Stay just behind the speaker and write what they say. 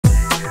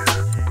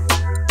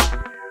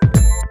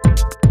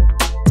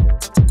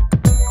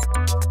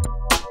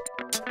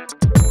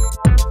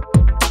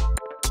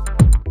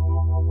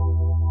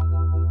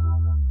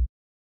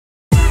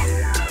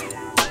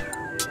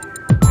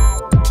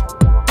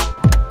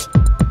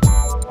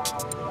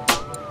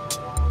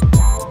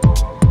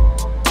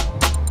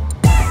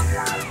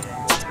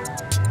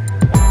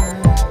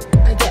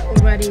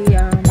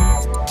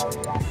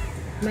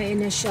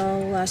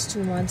last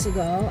 2 months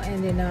ago,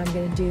 and then now I'm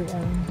gonna do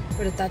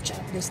for the touch-up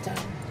this time.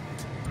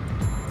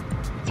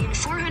 In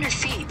 400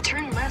 feet,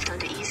 turn left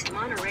onto East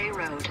Monterey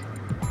Road.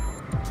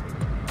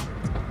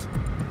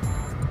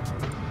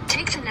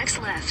 Take the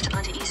next left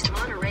onto East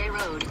Monterey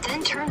Road,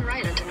 then turn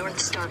right onto North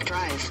Stark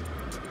Drive.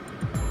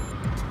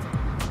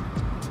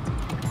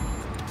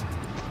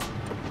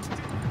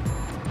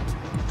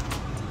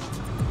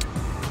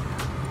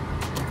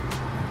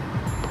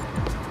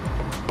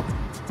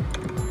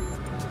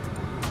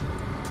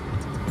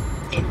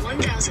 In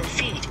 1,000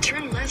 feet,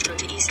 turn left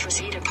onto East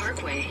Reseda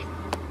Parkway.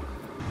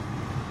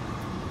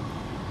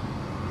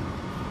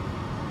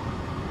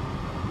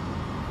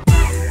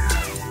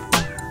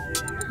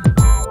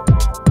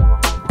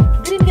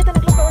 Green kita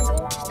naglakaw sa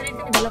straight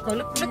ka ni balakaw.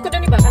 Look ko na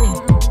ni ba kani?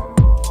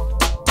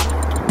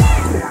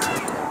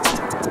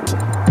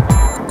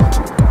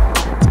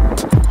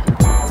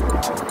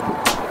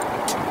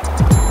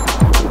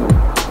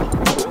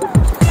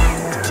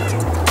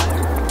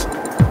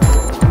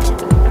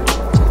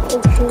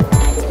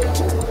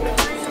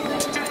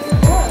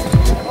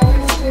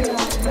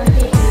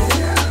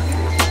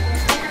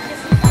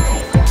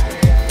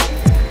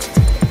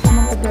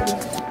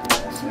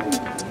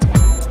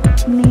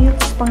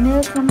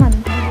 Pang-nails naman.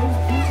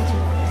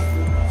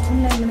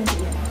 Online naman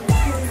siya.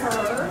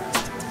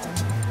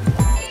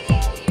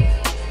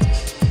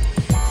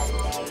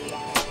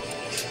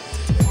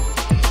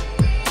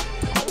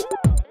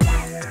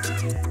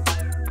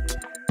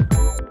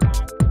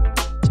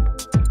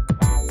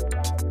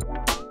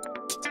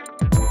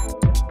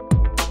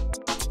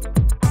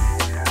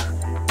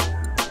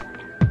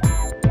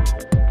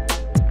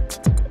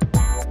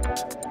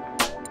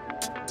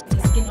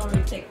 The skin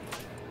already thick.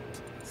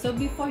 So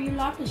before you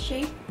lock the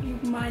shape, you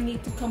might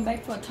need to come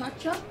back for a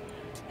touch-up,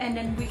 and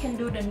then we can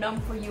do the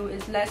numb for you.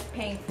 It's less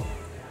painful.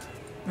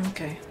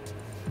 Okay.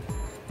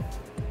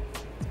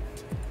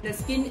 The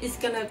skin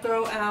is gonna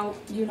grow out,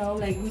 you know,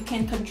 like we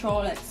can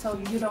control it, so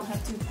you don't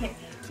have to pay.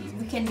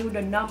 We can do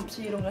the numb,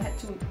 so you don't have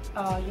to,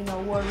 you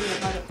know, worry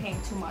about the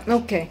pain too much.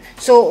 Okay.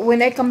 So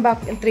when I come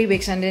back in 3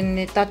 weeks and then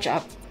touch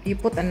up, you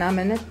put a numb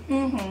in it?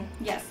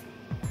 Yes.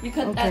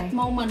 Because Okay. at the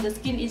moment the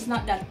skin is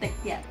not that thick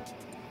yet.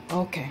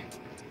 Okay.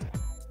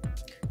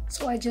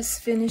 So I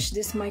just finished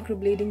this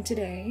microblading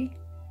today.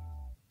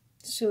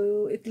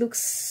 So it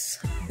looks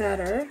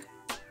better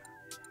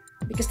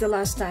because the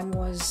last time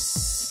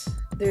was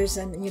they're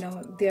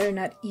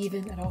not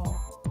even at all.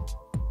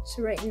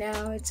 So right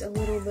now it's a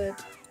little bit,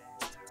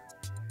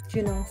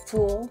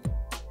 full.